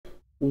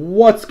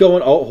What's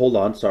going? Oh, hold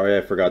on. Sorry,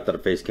 I forgot that a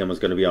face cam was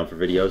going to be on for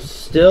videos.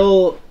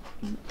 Still,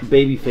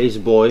 baby face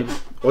boy.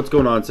 What's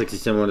going on,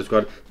 67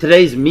 Squad?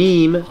 Today's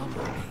meme,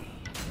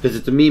 because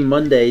it's a meme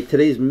Monday.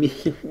 Today's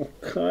meme. Oh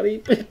God, he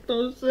picked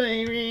those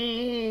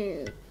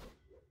same.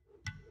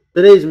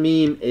 Today's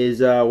meme is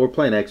we're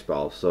playing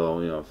X-Ball, so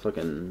you know,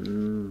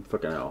 fucking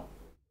hell.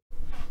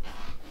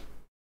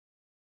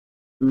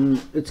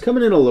 It's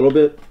coming in a little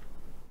bit,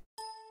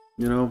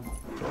 you know.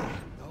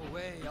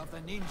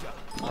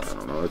 I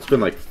don't know. It's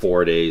been like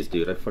 4 days,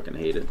 dude. I fucking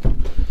hate it.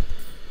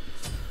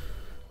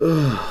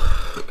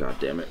 Ugh, God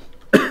damn it.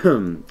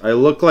 I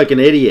look like an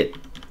idiot.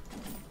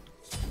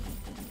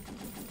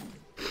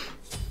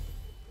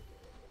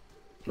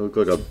 I look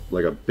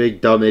like a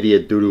big dumb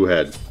idiot doo-doo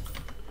head.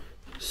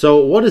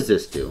 So what does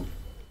this do?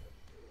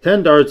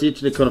 10 darts, each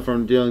Dakota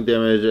from dealing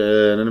damage.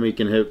 An enemy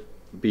can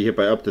be hit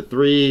by up to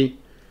 3.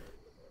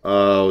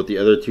 With the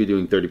other 2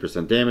 doing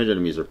 30% damage.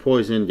 Enemies are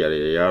poisoned. Yada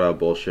yada yada.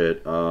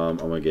 Bullshit. Oh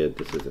my god.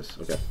 This is this.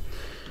 Okay.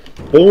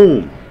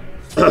 Boom.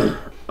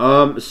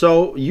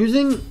 So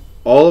using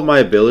all of my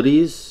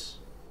abilities,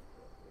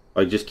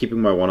 like just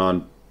keeping my one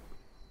on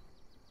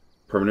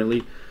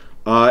permanently,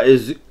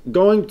 is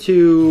going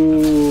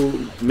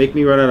to make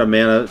me run out of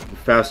mana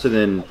faster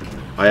than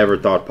I ever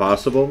thought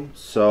possible.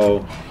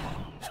 So,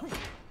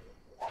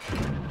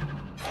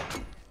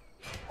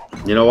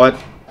 you know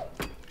what?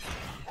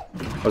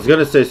 I was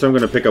gonna say, so I'm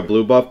gonna pick up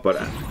blue buff, but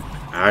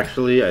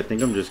actually, I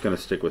think I'm just gonna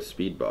stick with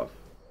speed buff.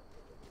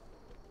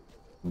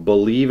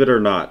 Believe it or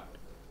not.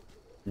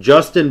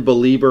 Justin,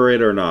 believer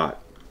it or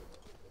not.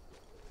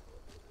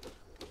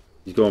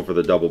 He's going for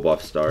the double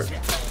buff start.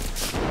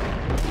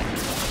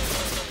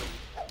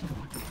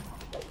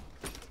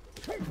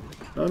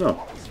 Oh no.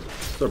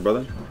 What's up,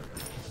 brother?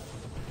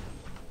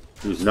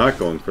 He was not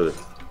going for the...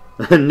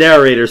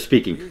 Narrator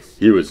speaking.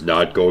 He was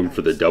not going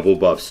for the double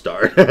buff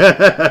start.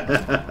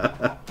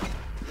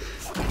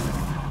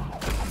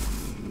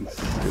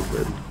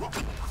 Stupid.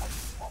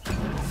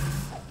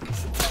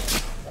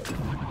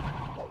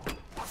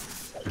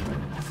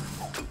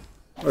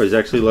 Oh, he's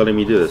actually letting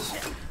me do this.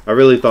 I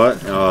really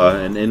thought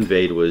an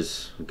invade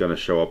was gonna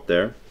show up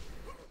there.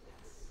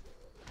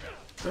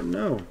 But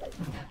no.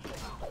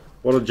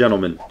 What a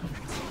gentleman.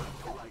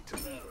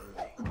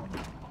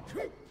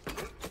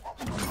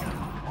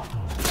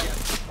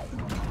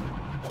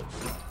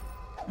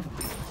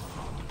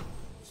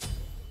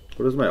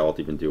 What does my ult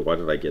even do? Why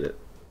did I get it?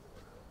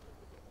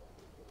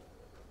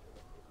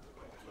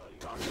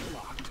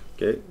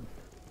 Okay.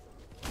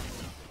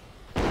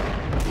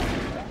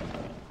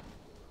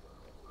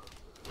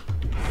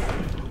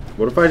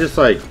 What if I just,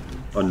 like,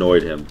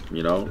 annoyed him,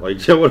 you know? Like,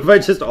 what if I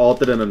just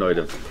ulted and annoyed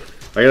him?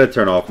 I gotta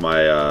turn off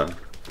my,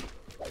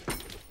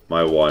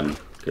 my one,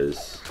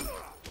 because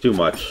too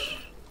much.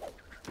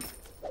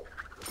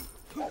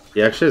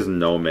 He actually has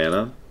no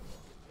mana.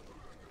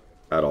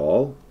 At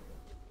all.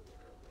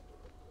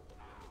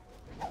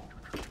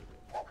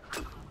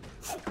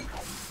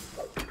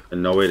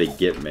 And no way to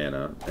get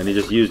mana. And he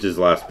just used his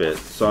last bit.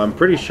 So I'm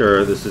pretty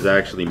sure this is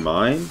actually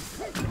mine.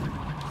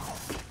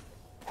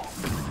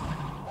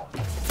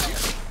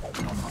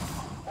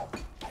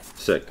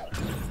 Sick.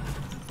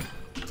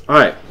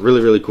 Alright,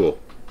 really, really cool.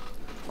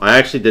 I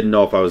actually didn't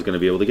know if I was going to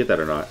be able to get that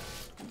or not.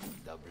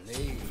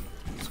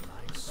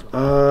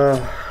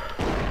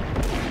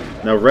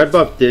 Now, red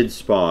buff did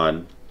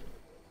spawn.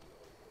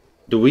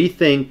 Do we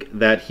think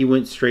that he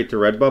went straight to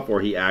red buff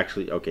or he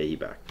actually... Okay, he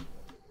backed.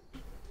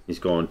 He's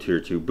going tier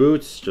 2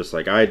 boots, just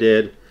like I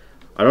did.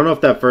 I don't know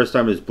if that first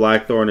time is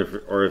Blackthorn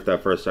or if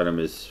that first item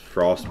is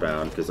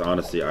Frostbound, because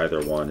honestly,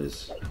 either one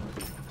is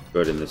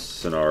good in this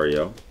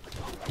scenario.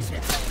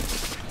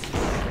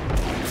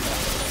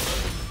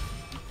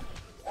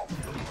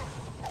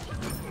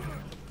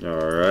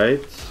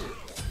 Alright.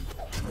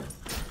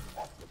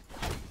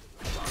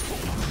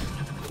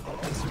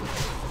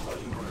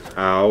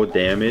 Ow,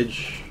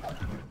 damage.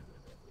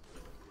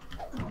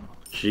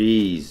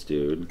 Jeez,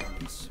 dude.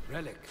 This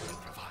relic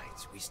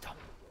provides wisdom.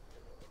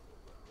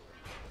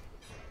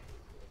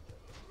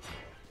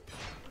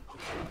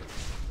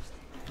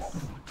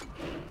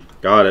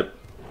 Got it.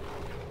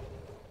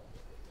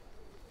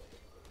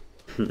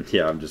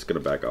 Yeah, I'm just gonna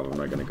back off. I'm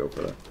not gonna go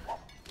for that.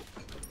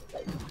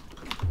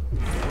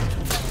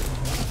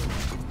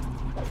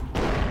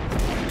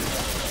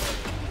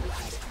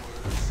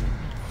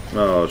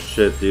 Oh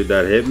shit, dude,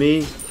 that hit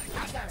me.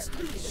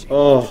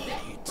 Oh,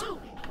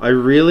 I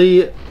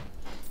really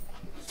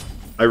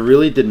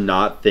did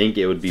not think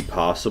it would be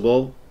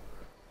possible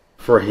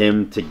for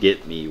him to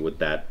get me with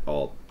that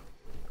ult.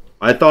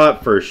 I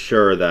thought for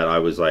sure that I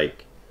was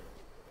like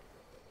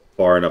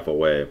far enough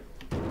away,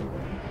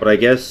 but I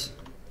guess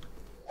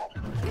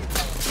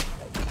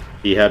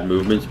he had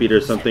movement speed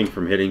or something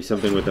from hitting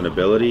something with an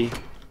ability.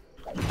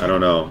 I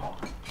don't know,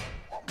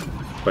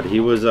 but he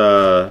was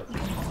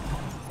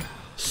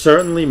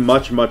certainly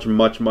much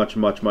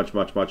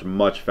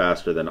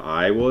faster than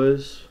I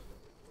was.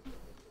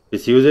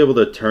 Because he was able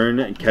to turn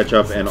and catch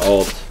up and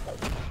ult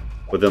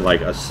within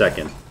like a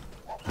second.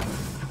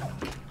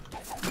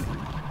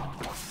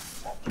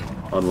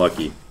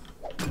 Unlucky.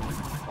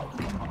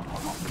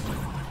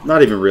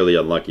 Not even really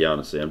unlucky,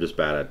 honestly. I'm just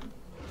bad at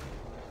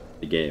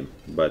the game.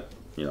 But,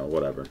 you know,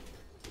 whatever.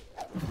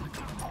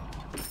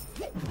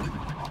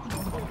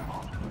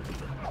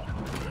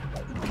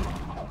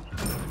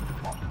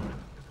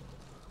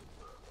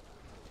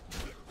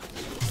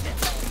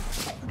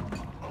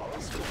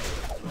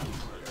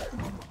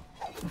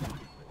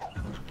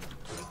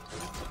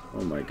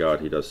 Oh my god,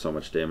 he does so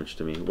much damage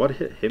to me. What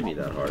hit me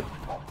that hard?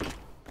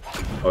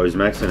 Oh, he's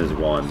maxing his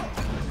 1.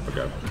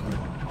 Okay.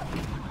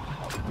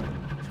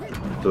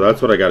 So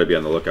that's what I gotta be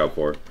on the lookout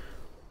for.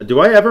 Do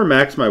I ever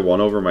max my 1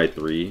 over my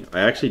 3?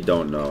 I actually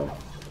don't know.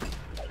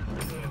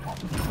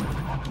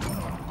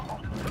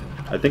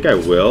 I think I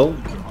will.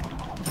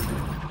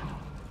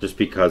 Just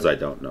because I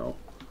don't know,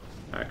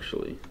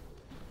 actually.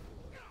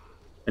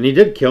 And he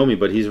did kill me,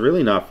 but he's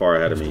really not far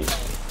ahead of me.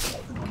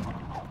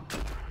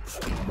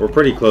 We're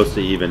pretty close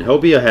to even. He'll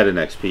be ahead in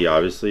XP,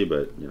 obviously,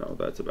 but, you know,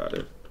 that's about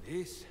it.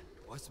 This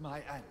was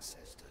my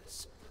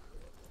ancestors.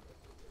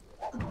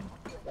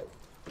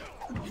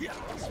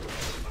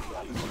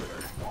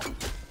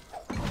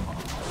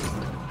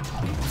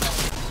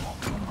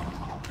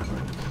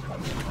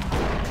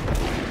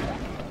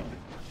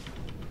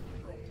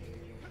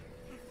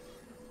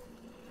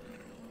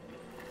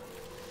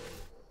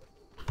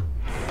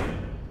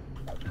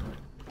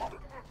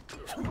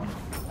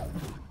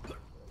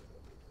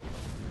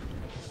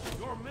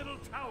 Your middle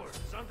tower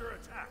is under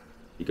attack.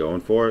 You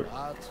going for it?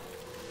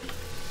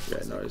 Yeah,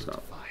 no, he's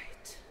not.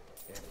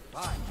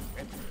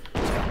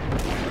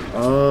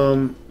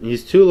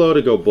 He's too low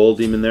to go Bull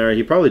Demon there.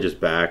 He probably just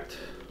backed.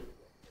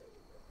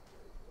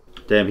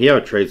 Damn, he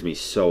outtrades me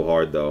so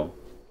hard, though.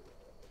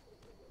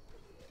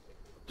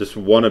 Just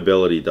one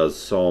ability does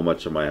so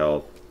much of my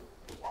health.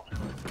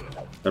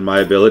 And my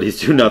abilities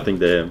do nothing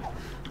to him.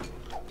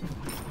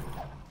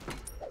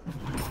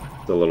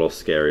 It's a little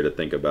scary to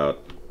think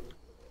about.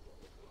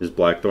 Is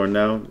Blackthorn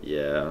now?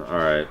 Yeah,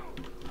 alright.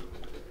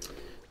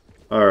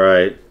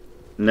 Alright.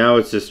 Now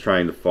it's just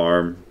trying to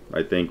farm,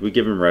 I think. We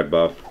give him red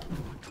buff.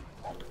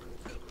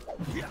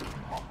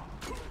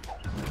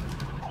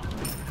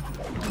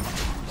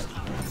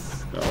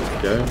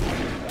 Okay.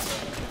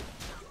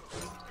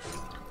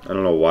 I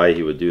don't know why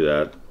he would do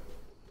that.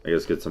 I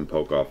guess get some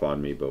poke off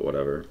on me, but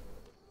whatever.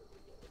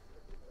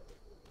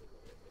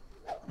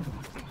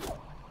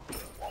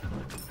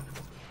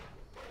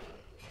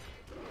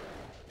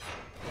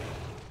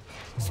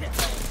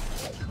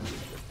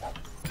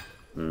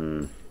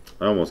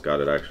 I almost got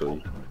it,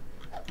 actually.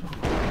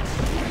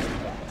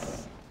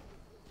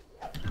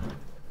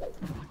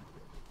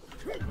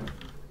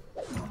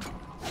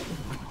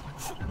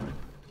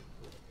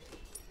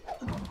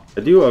 I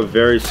do a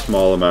very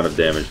small amount of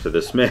damage to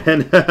this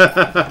man.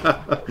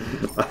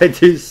 I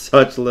do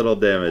such little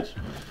damage.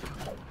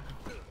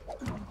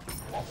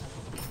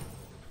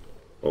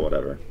 Well,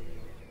 whatever.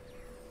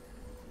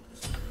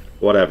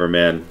 Whatever,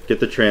 man. Get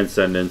the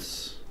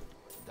Transcendence.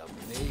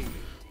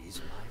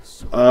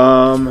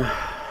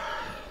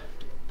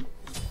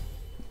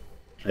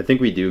 I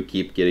think we do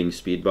keep getting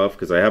speed buff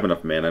because I have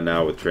enough mana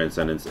now with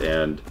Transcendence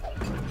and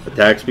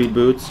attack speed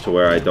boots to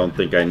where I don't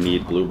think I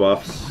need blue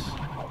buffs.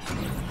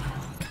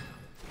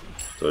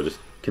 So just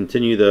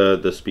continue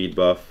the speed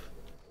buff.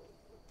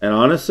 And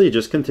honestly,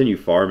 just continue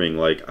farming.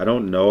 Like, I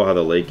don't know how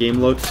the late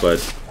game looks, but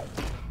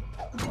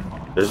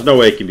there's no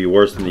way it can be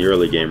worse than the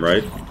early game,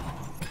 right?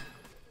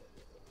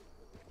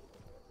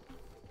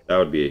 That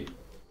would be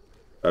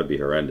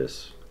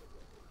horrendous.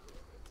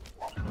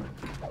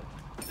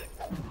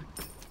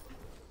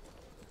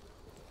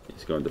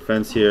 He's going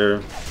defense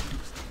here.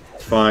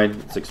 It's fine.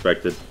 It's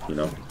expected, you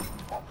know.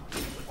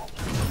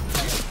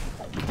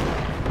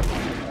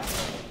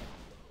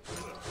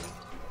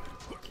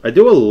 I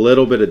do a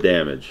little bit of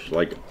damage.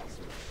 Like,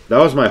 that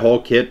was my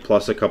whole kit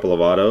plus a couple of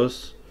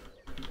autos.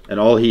 And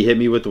all he hit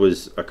me with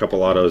was a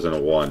couple autos and a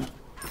 1.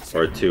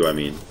 Or a 2, I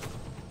mean.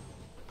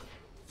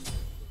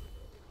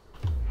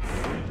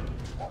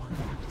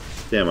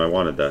 Damn, I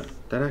wanted that.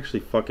 That actually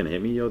fucking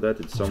hit me, yo. That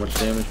did so much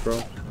damage,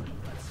 bro.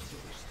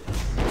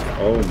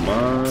 Oh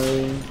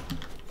my.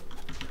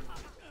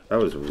 That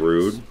was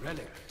rude.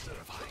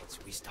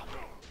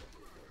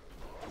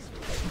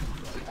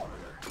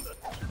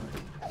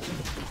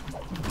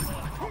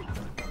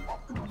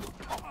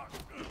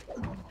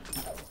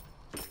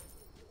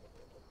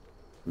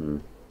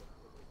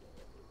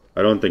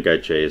 I don't think I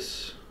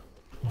chase.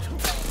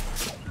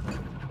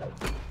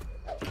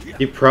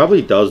 He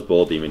probably does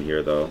Bull Demon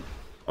here, though.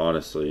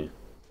 Honestly.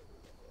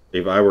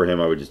 If I were him,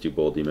 I would just do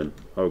Bull Demon.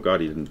 Oh god,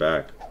 he didn't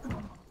back.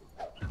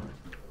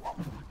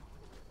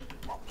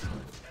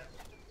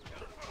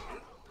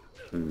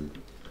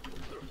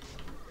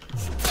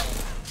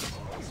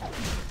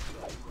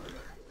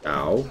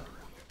 Ow.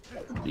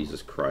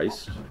 Jesus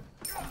Christ.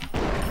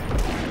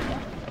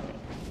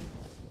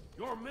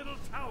 Your middle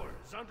tower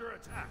is under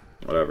attack.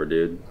 Whatever,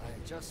 dude.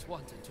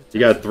 You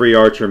got 3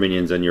 archer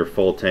minions and you're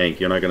full tank.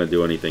 You're not gonna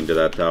do anything to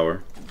that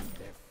tower.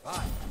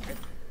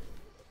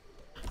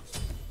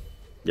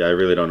 Yeah, I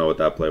really don't know what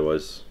that play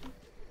was.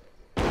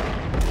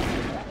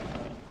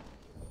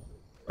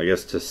 I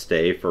guess to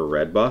stay for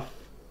red buff.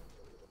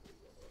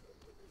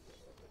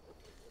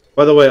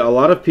 By the way, a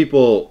lot of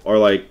people are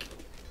like,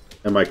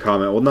 in my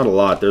comment, well, not a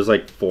lot, there's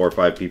like 4 or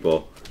 5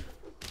 people.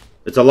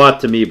 It's a lot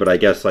to me, but I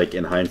guess like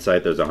in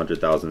hindsight, there's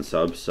 100,000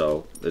 subs,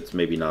 so it's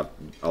maybe not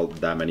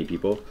that many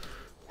people.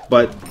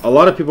 But a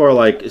lot of people are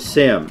like,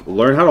 Sam,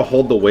 learn how to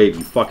hold the wave,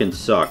 you fucking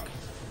suck.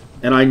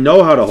 And I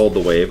know how to hold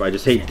the wave, I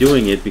just hate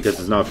doing it because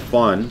it's not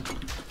fun.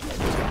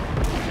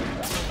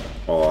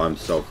 Oh, I'm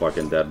so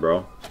fucking dead,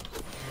 bro.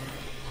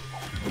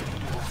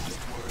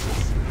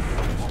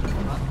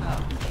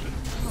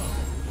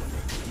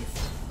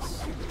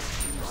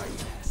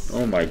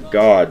 Oh my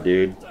god,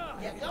 dude.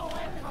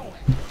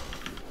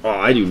 Oh,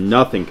 I do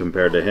nothing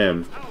compared to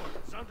him.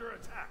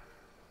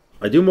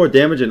 I do more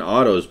damage in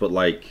autos, but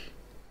like...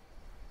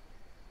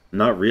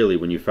 not really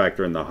when you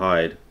factor in the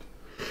hide.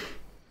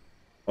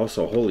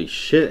 Also, holy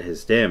shit,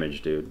 his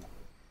damage, dude.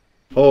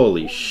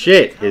 Holy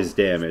shit, his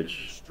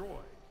damage.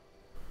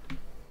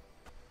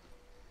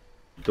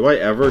 Do I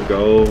ever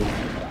go...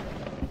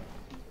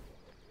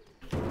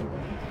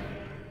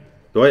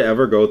 do I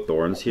ever go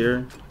Thorns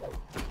here?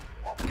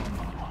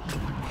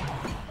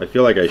 I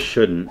feel like I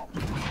shouldn't.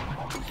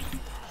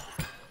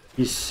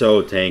 He's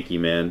so tanky,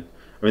 man.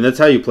 I mean, that's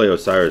how you play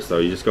Osiris, though.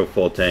 You just go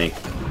full tank.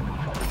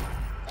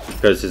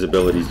 Because his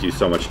abilities do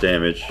so much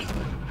damage.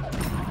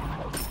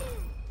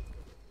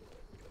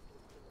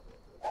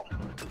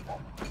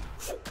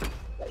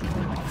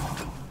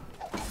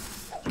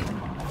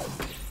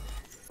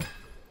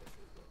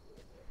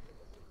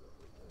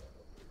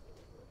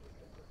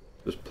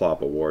 Just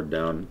plop a ward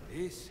down.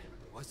 This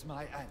was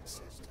my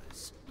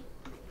ancestors.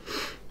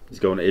 He's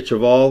going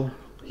Ichival.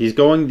 He's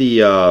going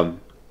the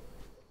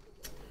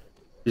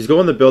he's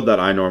going the build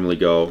that I normally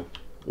go,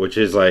 which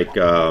is like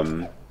you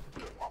go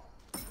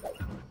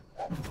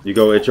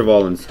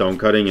Ichival and Stone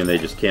Cutting and they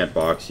just can't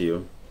box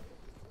you.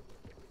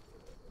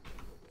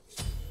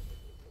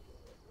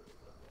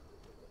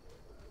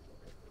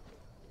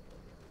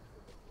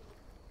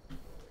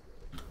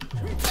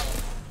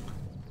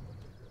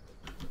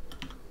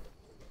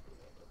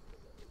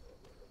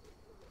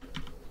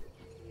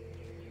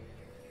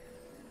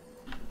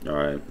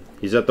 Alright,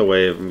 he's at the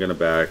wave. I'm gonna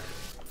back.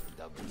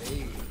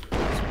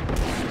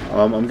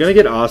 I'm gonna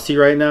get Aussie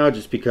right now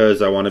just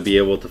because I want to be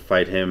able to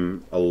fight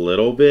him a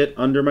little bit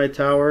under my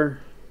tower.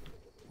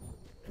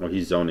 Oh,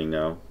 he's zoning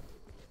now.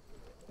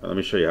 Let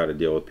me show you how to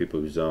deal with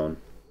people who zone.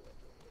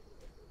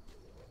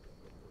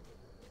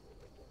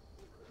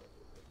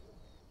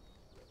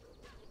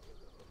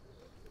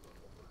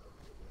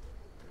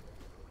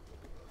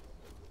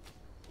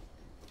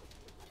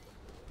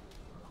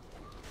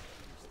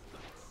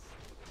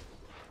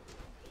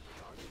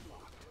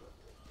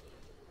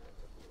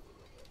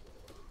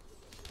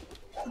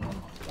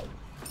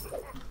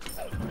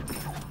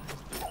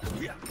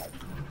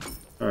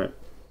 Alright.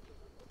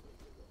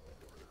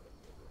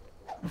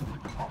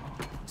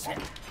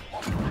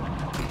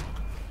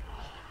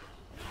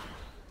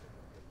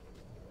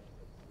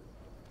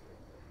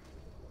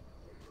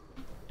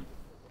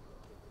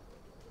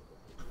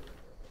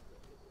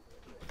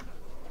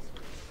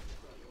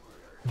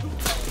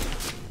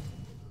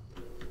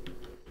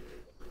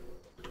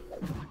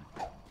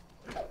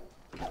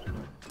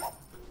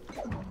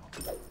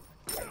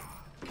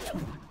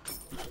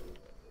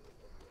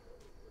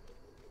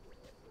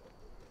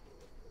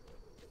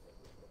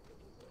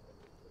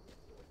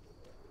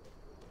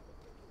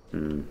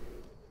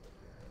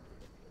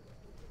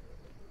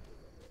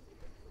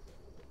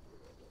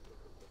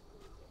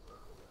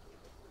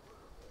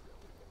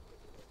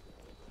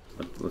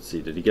 Let's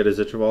see, did he get his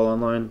Ichival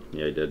online?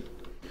 Yeah, he did.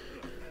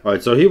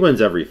 Alright, so he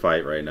wins every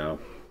fight right now.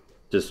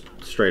 Just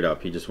straight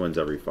up, he just wins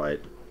every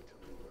fight.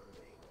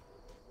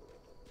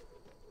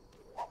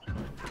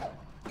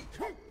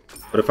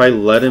 But if I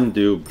let him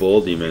do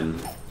Bull Demon,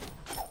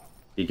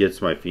 he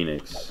gets my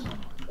Phoenix.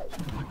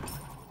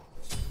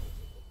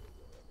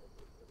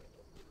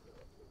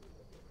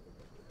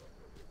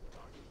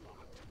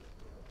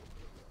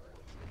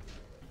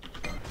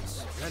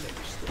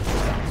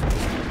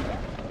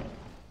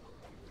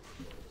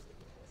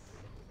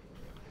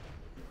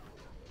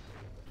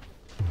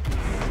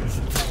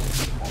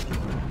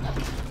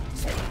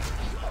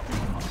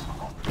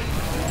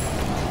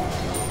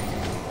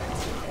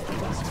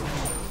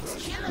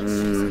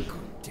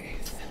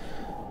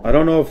 I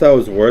don't know if that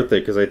was worth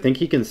it, because I think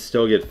he can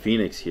still get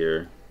Phoenix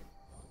here.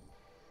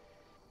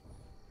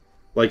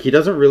 Like, he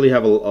doesn't really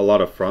have a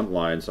lot of front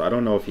line, so I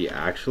don't know if he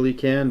actually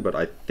can, but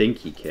I think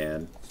he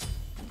can.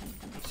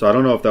 So I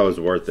don't know if that was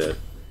worth it.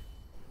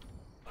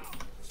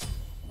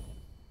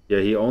 Yeah,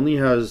 he only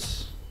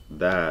has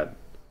that.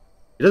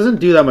 He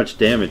doesn't do that much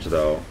damage,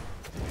 though.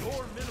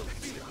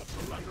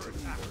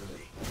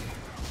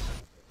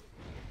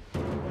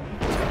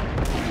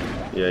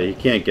 Yeah, he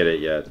can't get it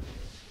yet.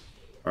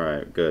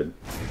 Alright, good.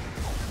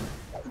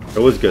 It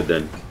was good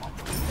then.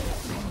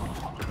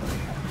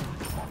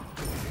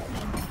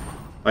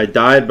 I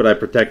died, but I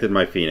protected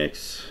my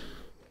Phoenix.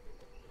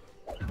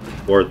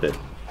 Worth it.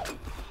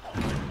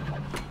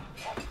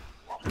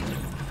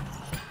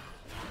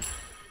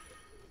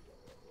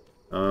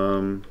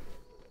 Let's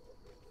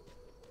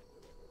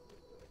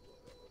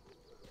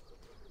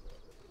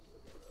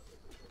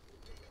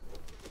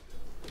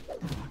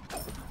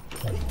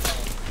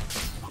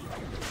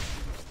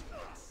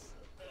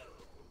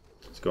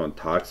go on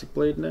Toxic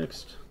Blade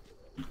next.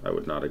 I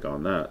would not have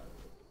gone that.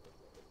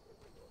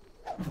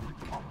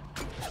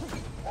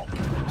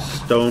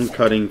 Stone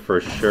cutting for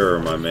sure,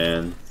 my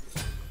man.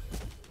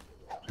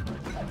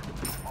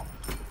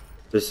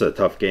 This is a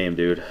tough game,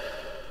 dude.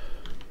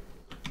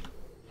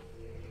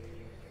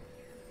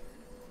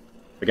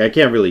 Like, I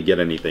can't really get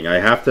anything. I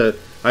have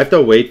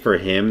to wait for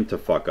him to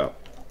fuck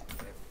up.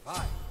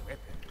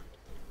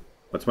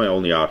 That's my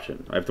only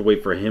option. I have to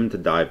wait for him to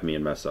dive me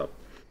and mess up.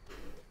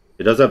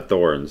 He does have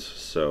thorns,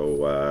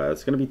 so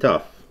it's gonna be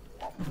tough.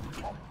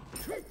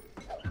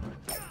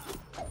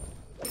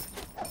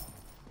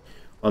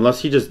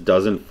 Unless he just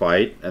doesn't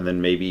fight and then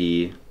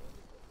maybe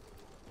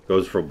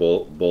goes for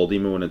Bull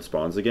Demon when it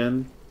spawns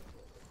again.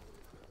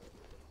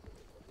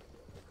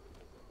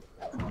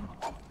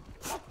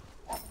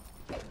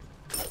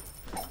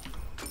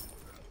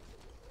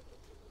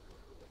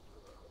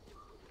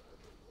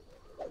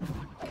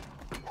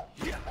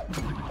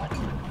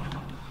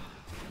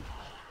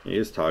 He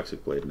is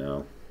Toxic Blade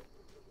now.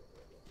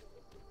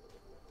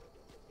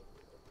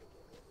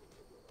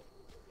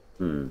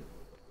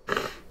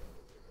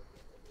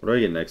 What do I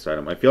get next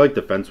item? I feel like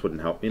defense wouldn't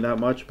help me that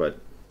much, but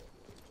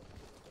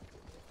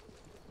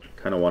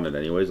kind of want it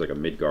anyways, like a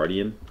mid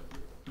guardian.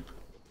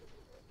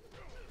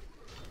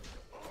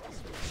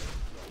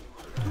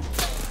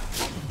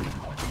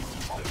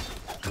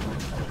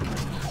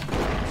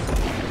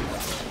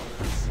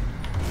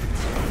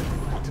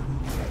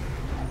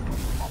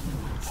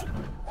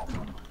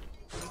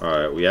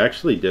 Alright, we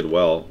actually did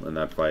well in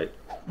that fight.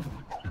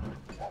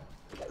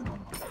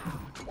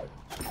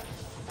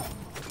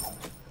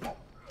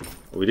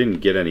 We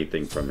didn't get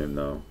anything from him,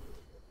 though.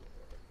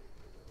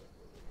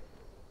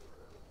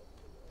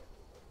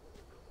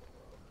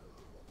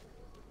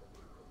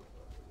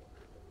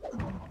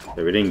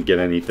 Okay, we didn't get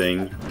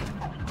anything.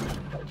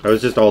 I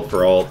was just ult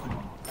for ult.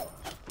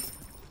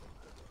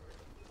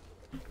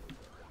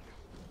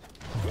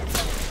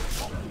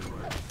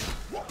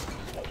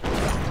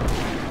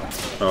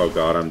 Oh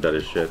god, I'm dead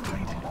as shit.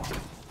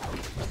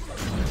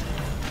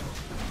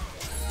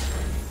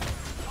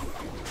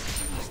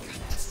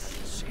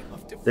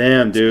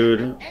 Damn,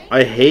 dude.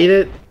 I hate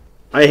it.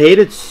 I hate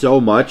it so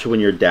much when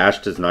your dash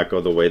does not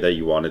go the way that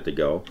you want it to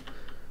go.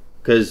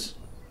 Because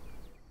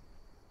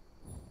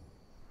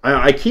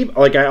I keep,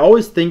 like, I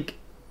always think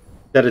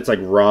that it's like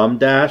ROM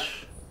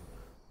dash,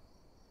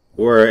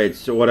 where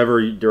it's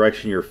whatever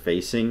direction you're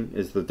facing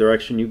is the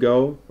direction you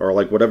go, or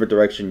like whatever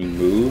direction you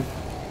move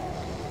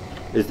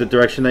is the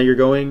direction that you're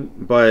going,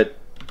 but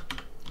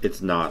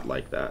it's not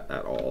like that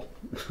at all.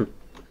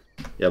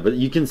 Yeah, but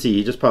you can see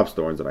he just pops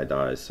thorns and I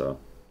die, so.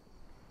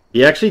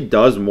 He actually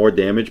does more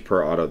damage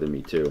per auto than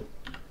me too.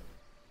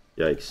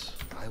 Yikes.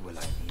 Why will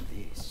I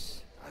need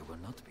this? I will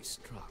not be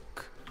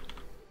struck.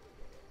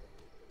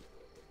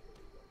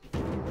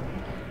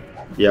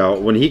 Yeah,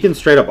 when he can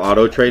straight up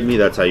auto trade me,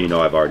 that's how you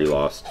know I've already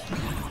lost.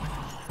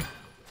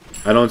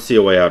 I don't see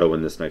a way how to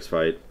win this next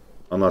fight.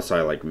 Unless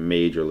I like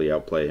majorly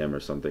outplay him or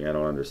something. I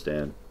don't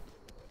understand.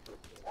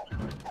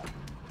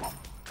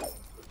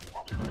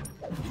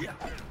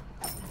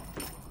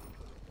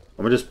 I'm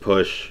gonna just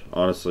push,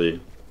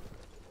 honestly.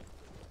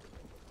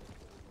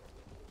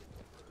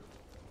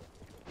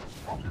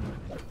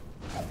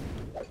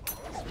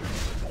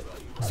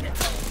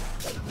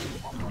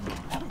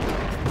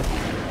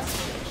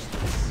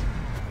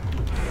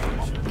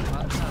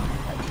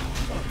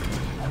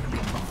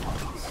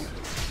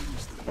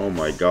 Oh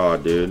my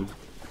god, dude.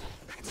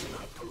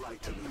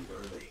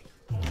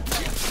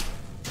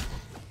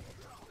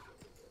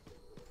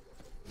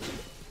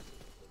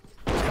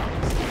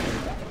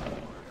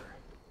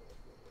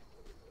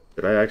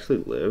 Did I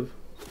actually live?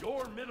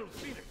 Your middle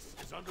phoenix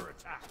is under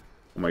attack.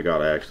 Oh my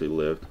god, I actually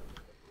lived.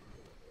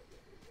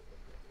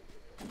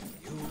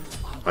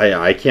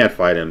 I can't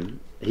fight him.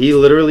 He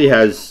literally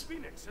has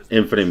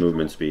infinite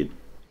movement speed.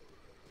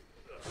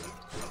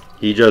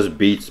 He just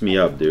beats me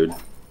up, dude.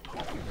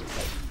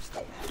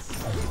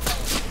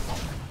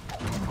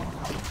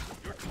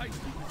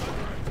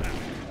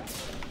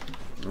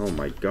 Oh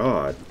my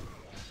god.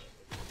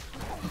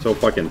 So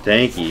fucking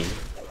tanky.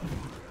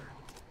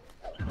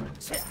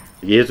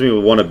 He hits me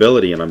with one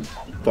ability and I'm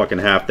fucking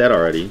half dead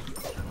already.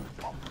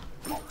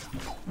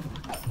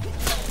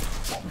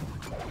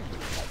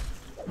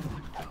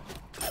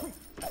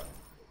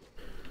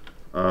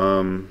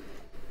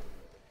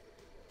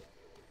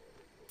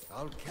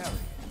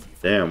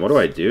 Damn, what do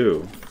I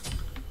do?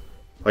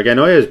 Like, I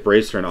know he has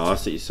Bracer and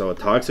Aussie, so a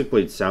Toxic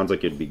Blade sounds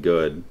like it'd be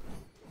good.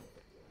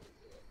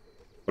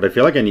 But I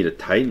feel like I need a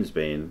Titan's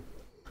Bane.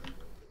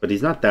 But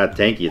he's not that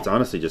tanky, it's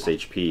honestly just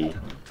HP.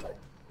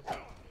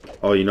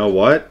 Oh, you know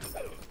what?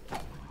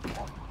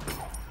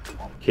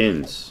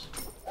 Kins.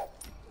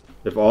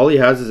 If all he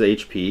has is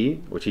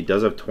HP, which he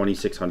does have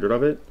 2,600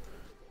 of it,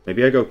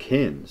 maybe I go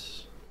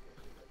Kins.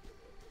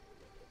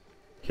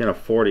 Can't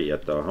afford it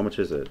yet, though. How much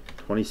is it?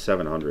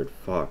 2,700.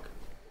 Fuck.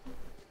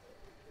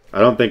 I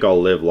don't think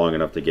I'll live long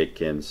enough to get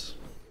Kins.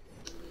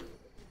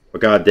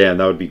 But goddamn,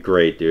 that would be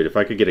great, dude. If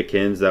I could get a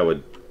Kins, that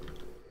would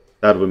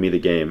win me the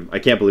game. I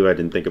can't believe I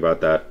didn't think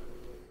about that.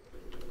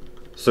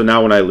 So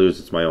now when I lose,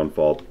 it's my own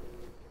fault.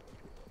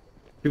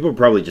 People are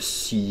probably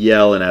just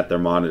yelling at their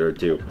monitor,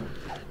 too.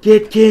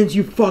 Get Kins,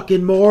 you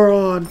fucking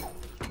moron!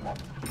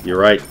 You're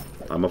right.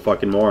 I'm a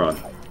fucking moron.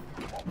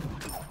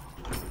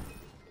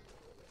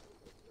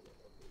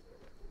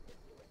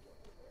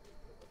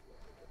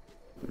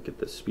 Get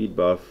the speed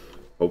buff,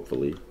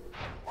 hopefully.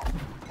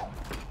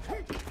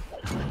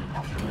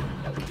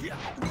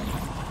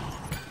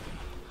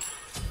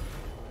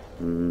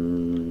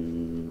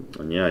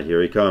 And yeah,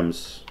 here he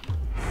comes.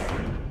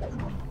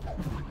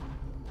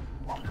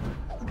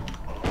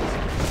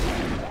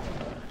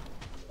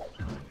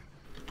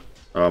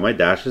 My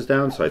dash is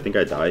down, so I think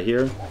I die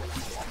here. Your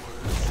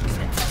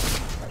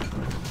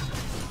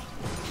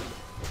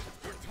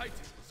Titan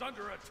is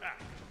under attack.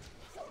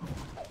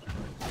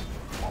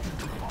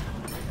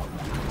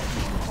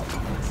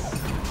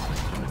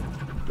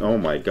 Oh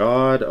my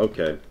god,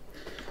 okay.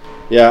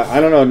 Yeah,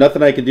 I don't know,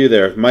 nothing I can do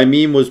there. My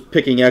meme was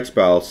picking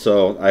X-Bal,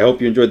 so I hope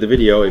you enjoyed the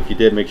video. If you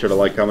did, make sure to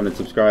like, comment, and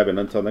subscribe. And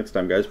until next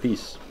time, guys,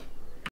 peace.